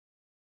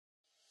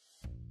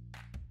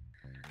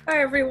Hi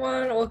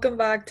everyone, welcome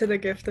back to the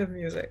Gift of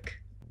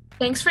Music.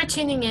 Thanks for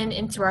tuning in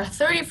into our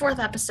 34th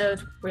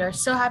episode. We are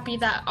so happy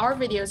that our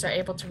videos are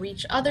able to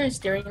reach others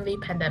during the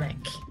pandemic.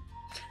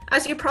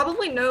 As you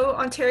probably know,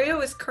 Ontario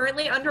is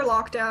currently under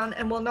lockdown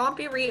and will not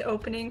be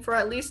reopening for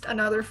at least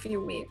another few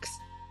weeks.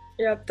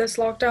 Yep, this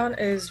lockdown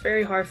is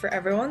very hard for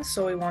everyone,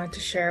 so we wanted to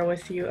share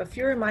with you a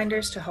few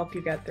reminders to help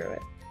you get through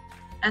it.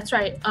 That's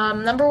right.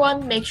 Number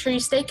one, make sure you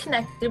stay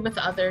connected with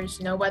others,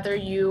 whether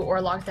you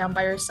are locked down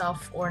by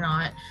yourself or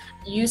not.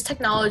 Use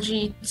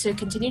technology to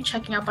continue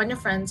checking up on your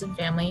friends and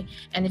family.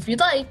 And if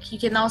you'd like, you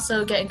can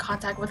also get in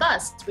contact with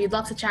us. We'd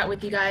love to chat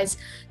with you guys.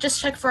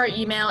 Just check for our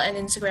email and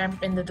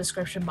Instagram in the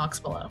description box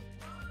below.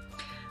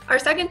 Our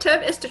second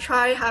tip is to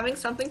try having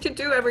something to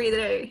do every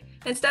day.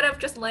 Instead of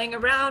just laying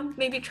around,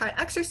 maybe try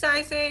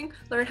exercising,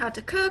 learn how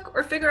to cook,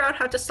 or figure out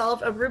how to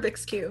solve a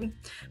Rubik's Cube.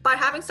 By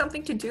having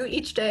something to do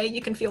each day,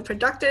 you can feel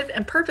productive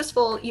and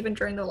purposeful even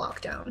during the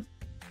lockdown.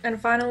 And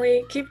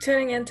finally, keep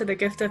tuning in to the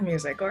Gift of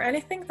Music or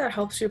anything that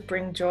helps you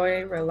bring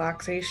joy,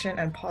 relaxation,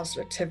 and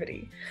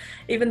positivity.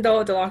 Even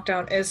though the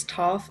lockdown is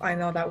tough, I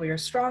know that we are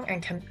strong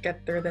and can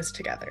get through this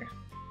together.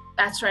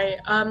 That's right.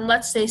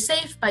 Let's stay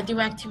safe by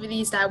doing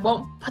activities that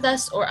won't put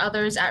us or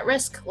others at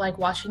risk, like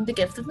watching The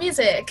Gift of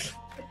Music.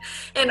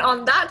 And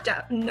on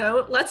that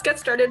note, let's get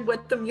started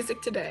with the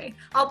music today.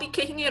 I'll be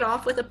kicking it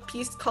off with a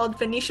piece called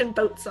Venetian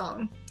Boat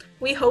Song.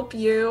 We hope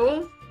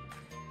you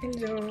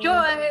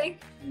enjoy!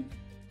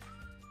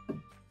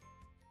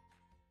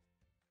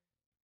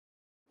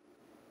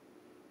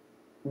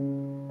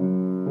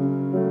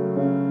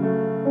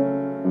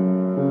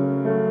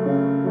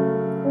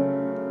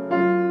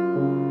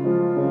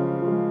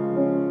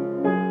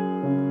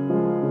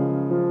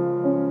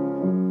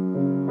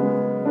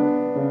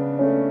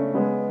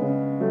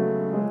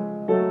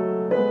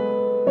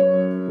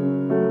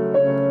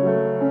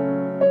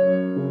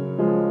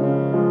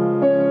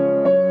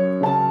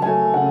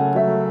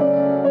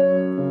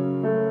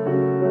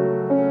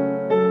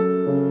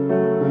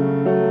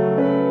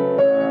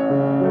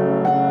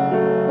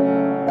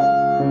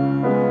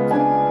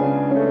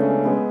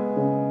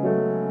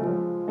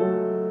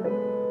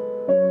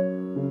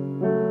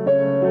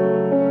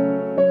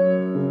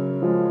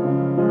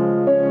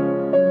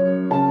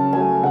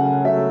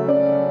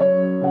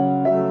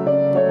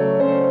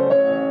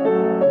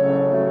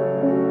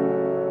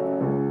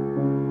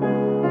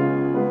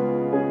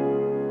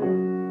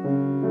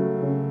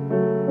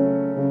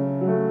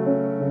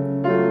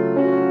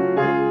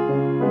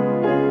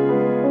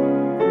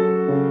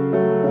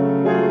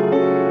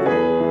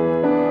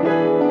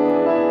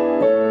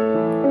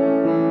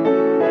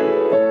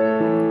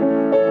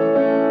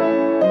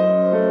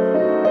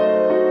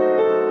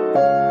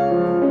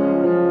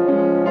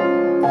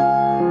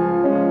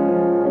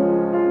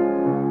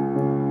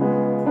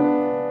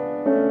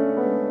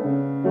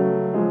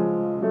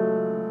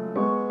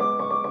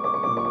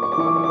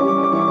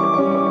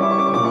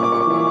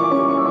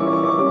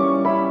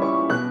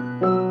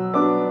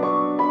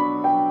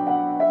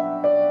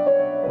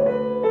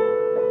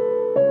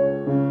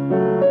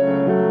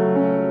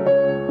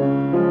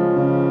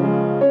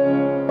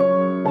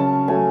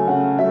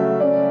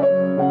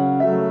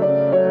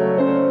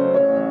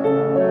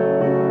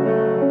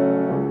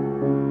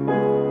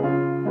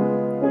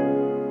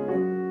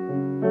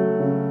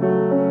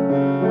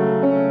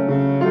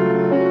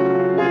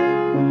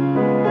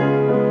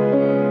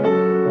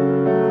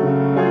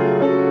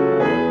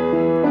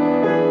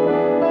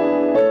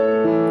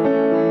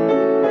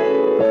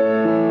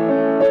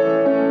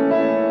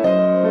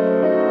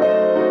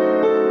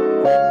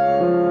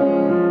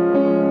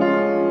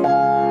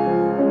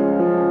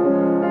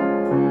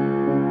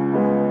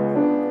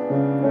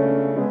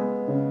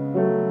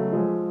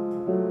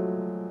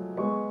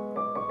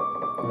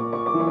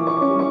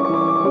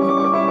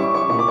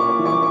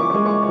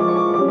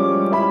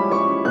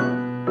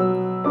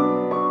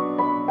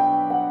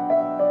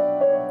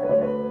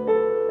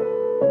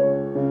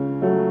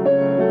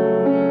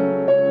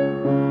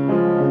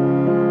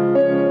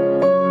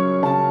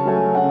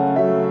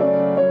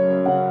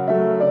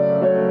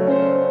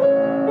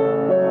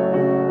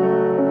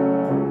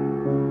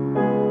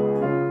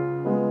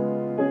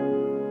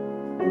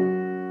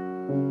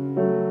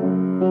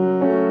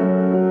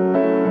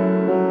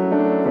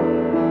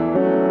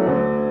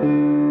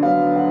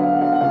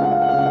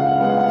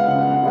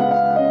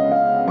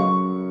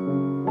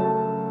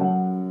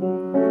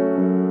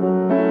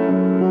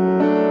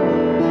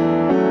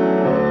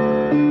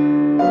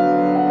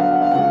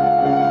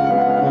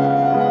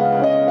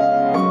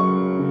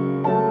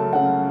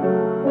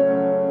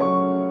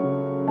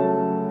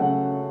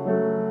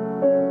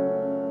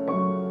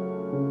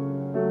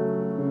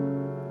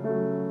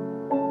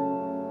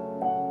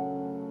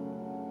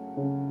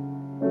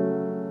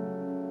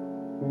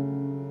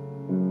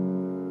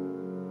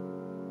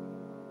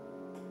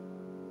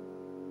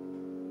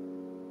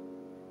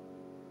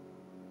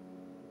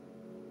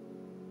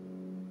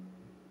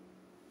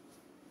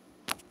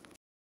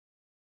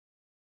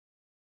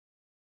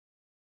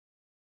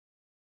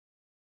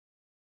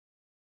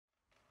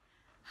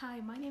 Hi,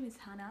 my name is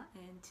Hannah,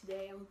 and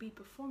today I will be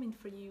performing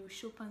for you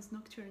Chopin's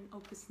Nocturne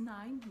Opus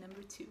 9,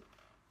 number 2.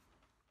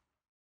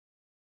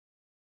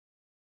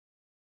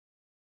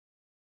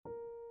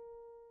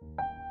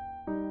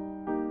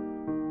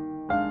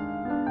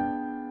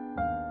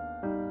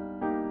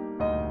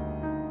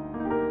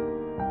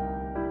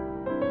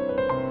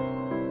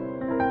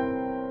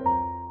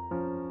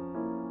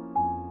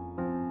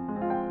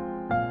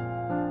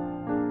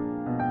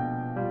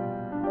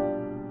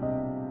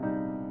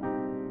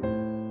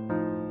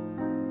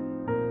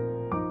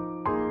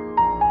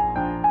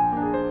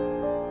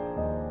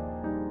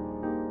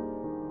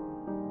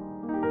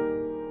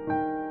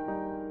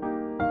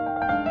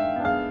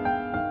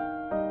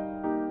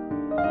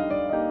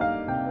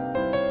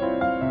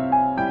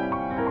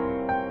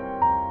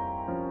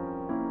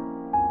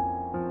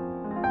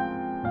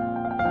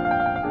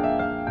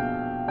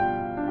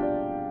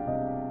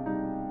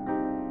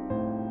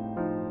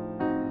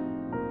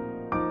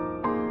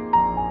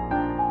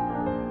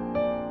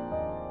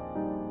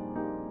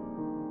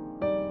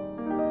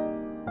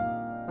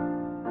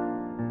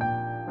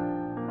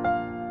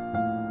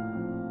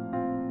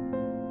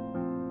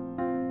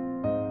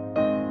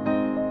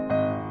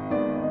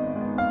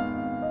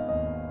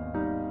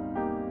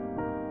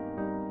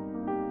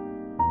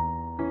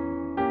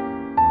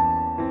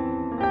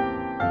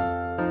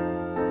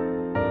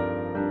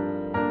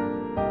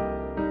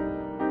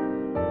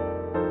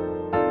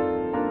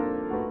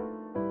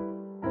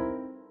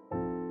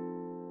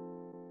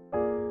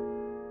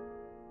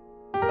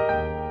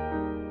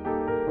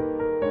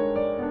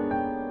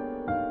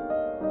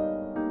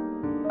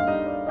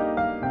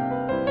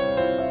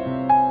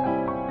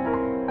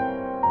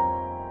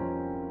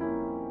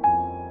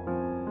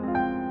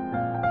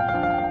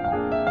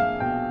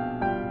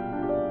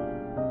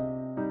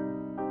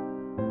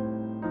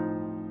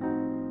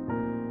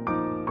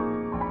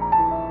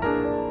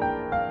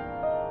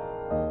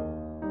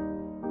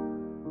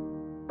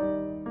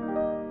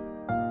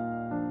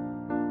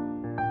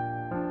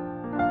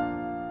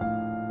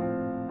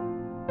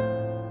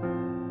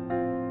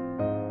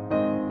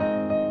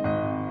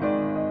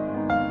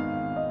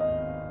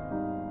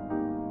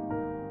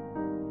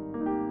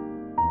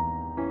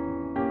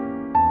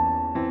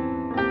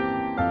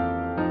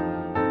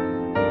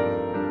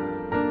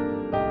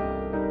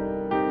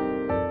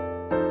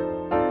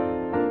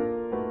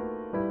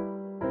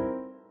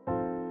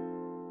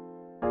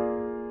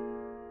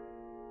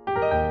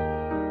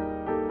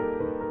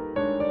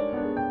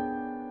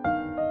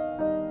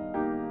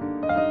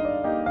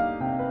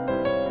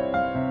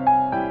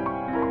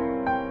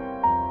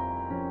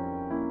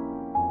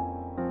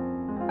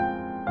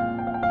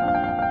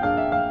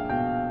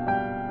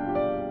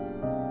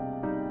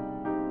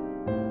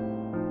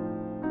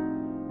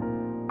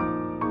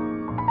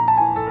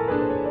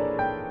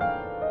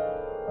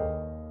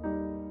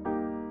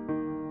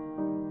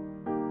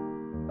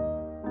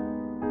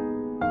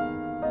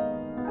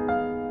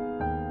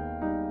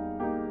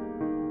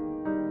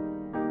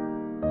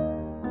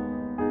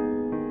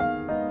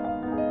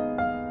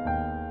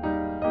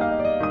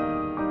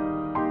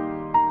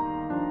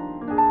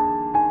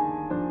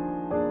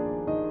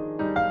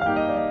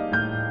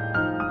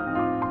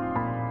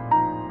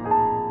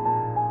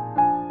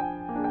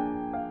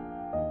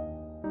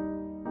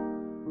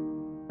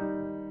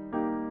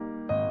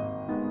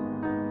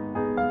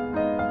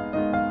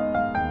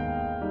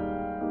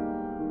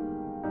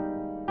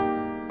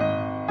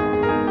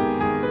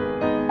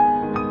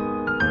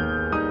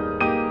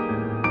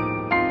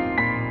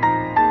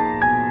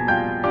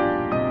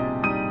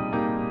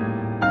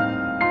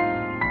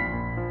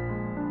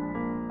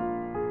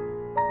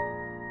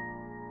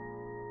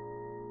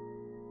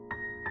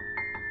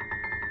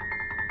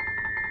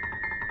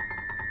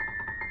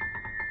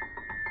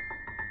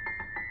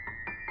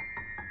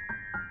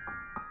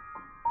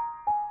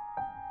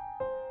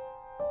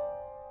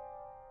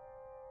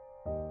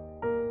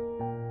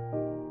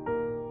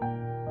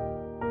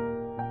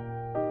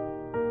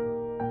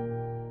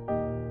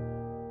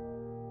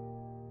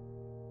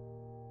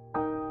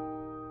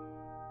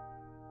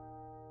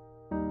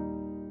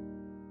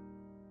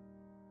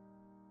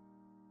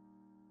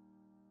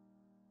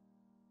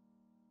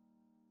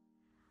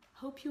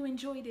 Hope you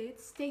enjoyed it.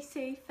 Stay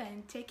safe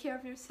and take care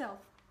of yourself.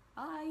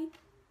 Bye!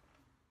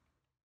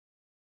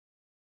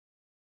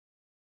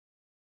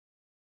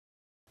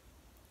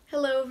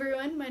 Hello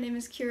everyone, my name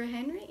is Kira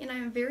Henry and I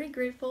am very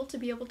grateful to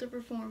be able to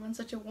perform on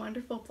such a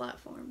wonderful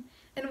platform.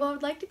 And what I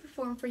would like to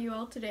perform for you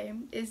all today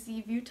is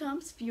the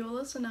Vieuxtemps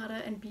Viola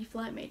Sonata in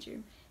B-flat major.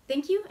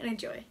 Thank you and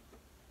enjoy!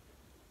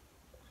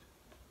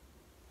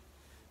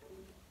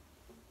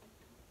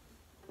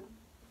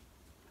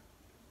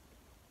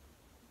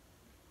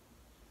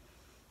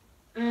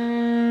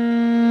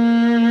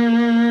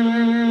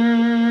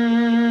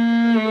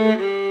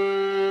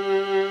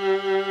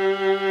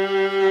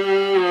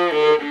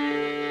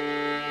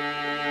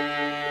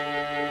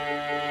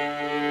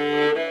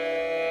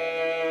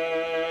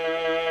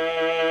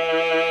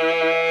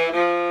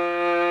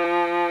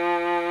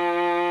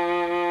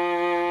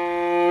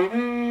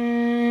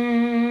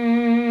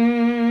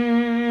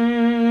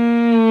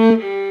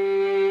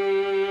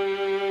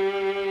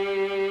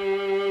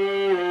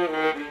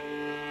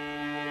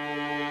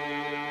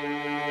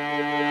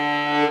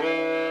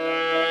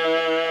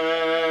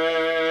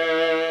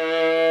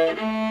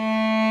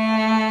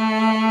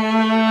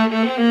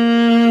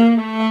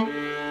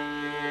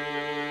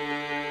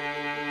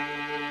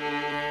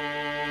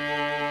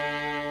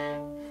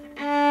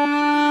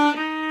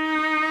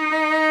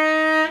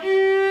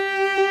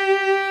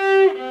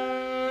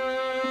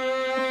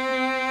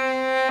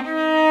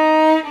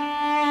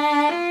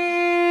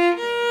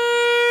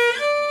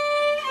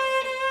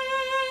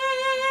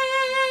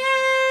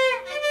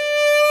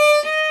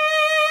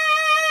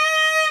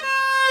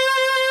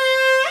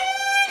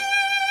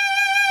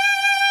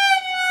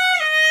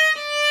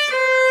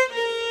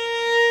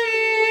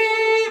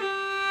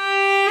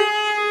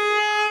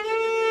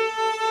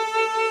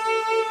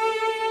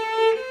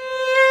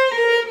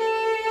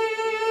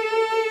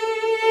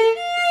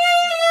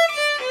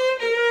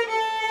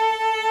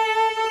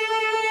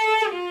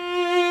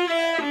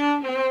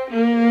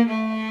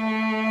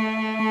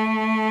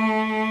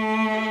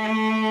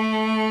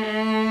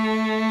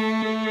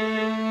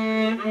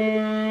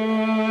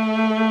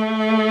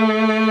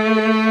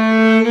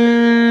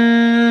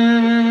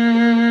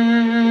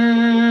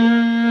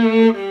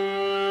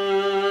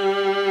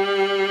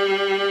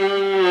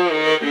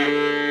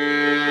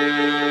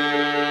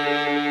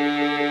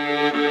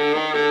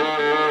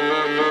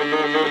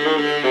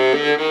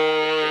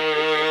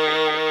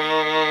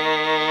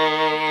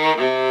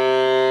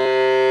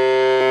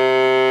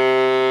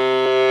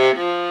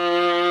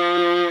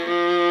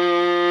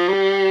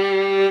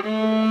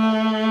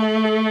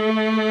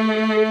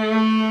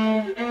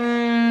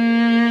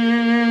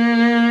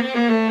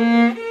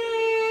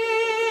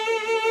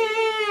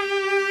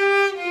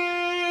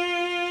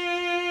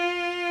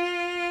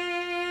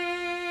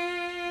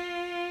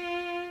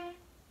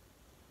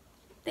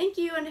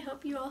 Thank you, and I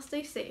hope you all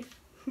stay safe.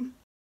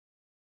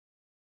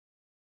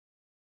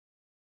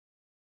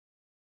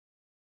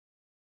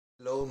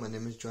 Hello, my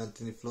name is Joe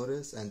Anthony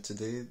Flores, and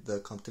today the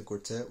Compton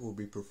Quartet will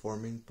be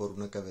performing Por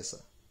una Cabeza.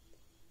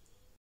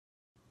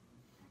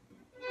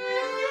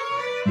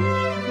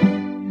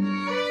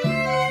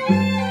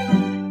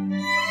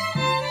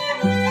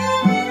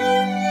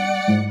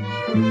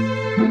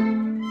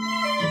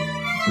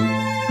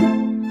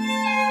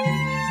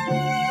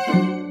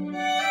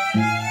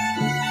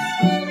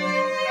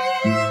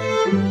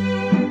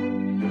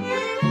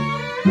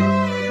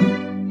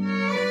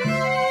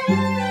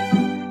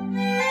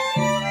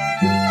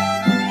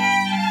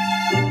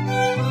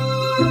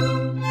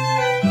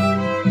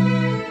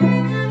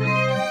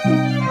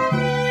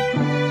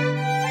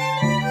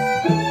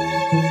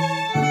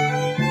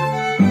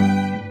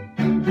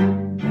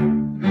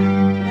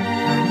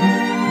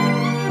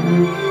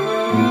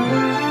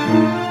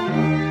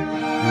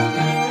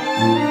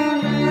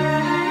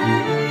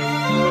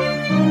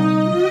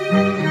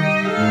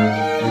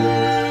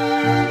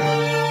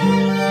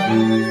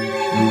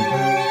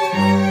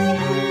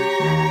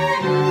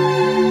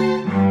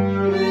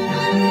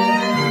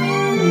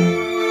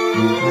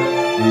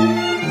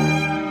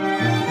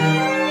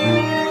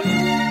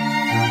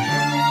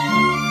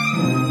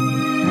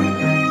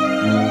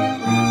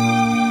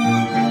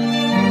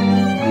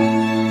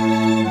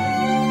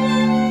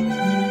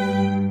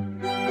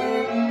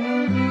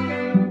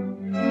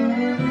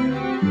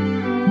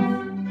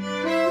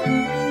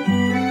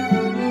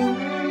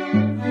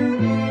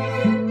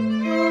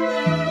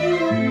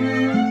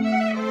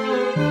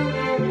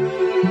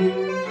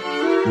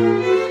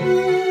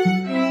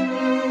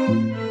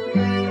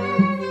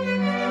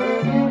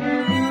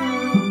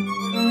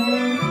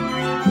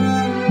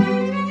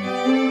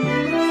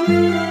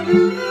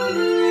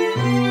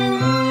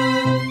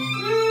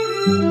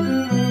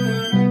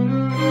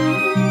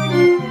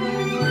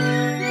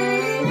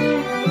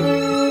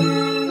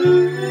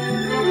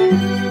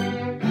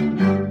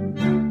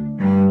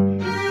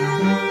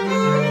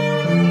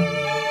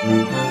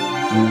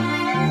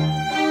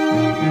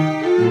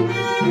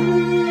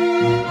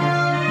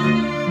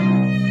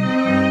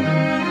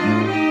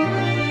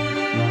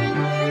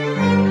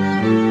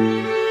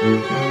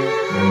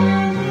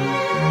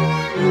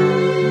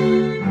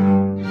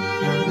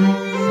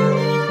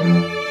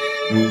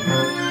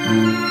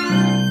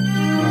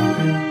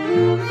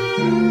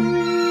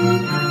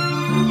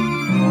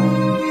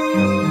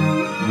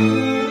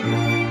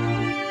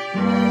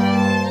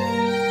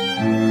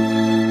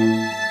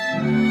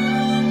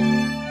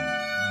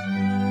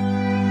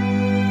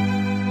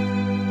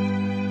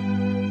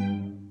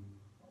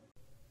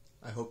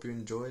 I hope you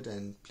enjoyed,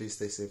 and please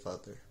stay safe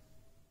out there.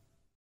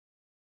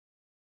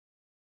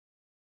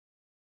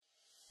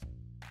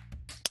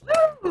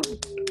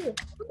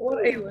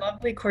 What a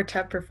lovely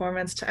quartet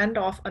performance to end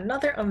off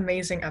another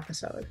amazing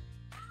episode.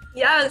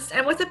 Yes,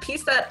 and with a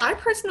piece that I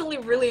personally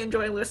really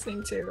enjoy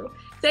listening to.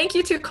 Thank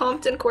you to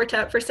Compton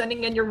Quartet for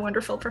sending in your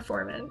wonderful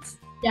performance.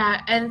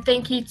 Yeah, and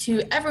thank you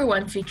to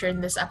everyone featured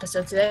in this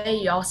episode today.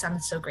 You all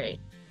sounded so great.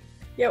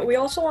 Yeah, we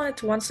also wanted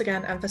to once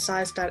again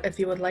emphasize that if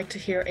you would like to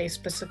hear a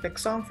specific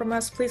song from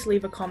us, please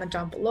leave a comment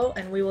down below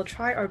and we will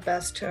try our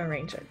best to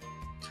arrange it.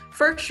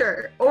 For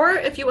sure. Or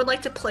if you would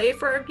like to play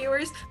for our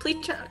viewers,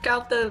 please check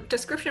out the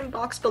description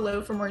box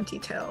below for more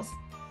details.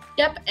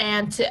 Yep,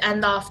 and to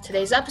end off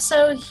today's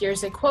episode,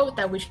 here's a quote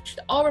that we should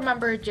all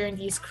remember during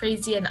these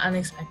crazy and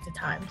unexpected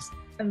times.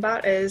 And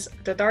that is,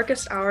 "The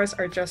darkest hours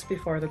are just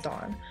before the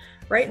dawn."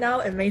 Right now,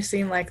 it may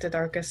seem like the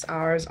darkest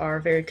hours are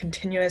very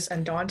continuous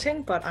and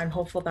daunting, but I'm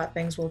hopeful that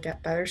things will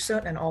get better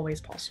soon and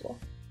always possible.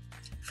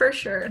 For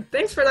sure.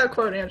 Thanks for that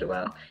quote,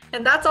 Angela.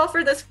 And that's all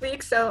for this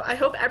week, so I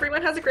hope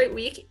everyone has a great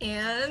week,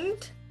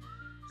 and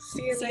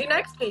See you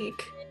next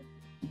week.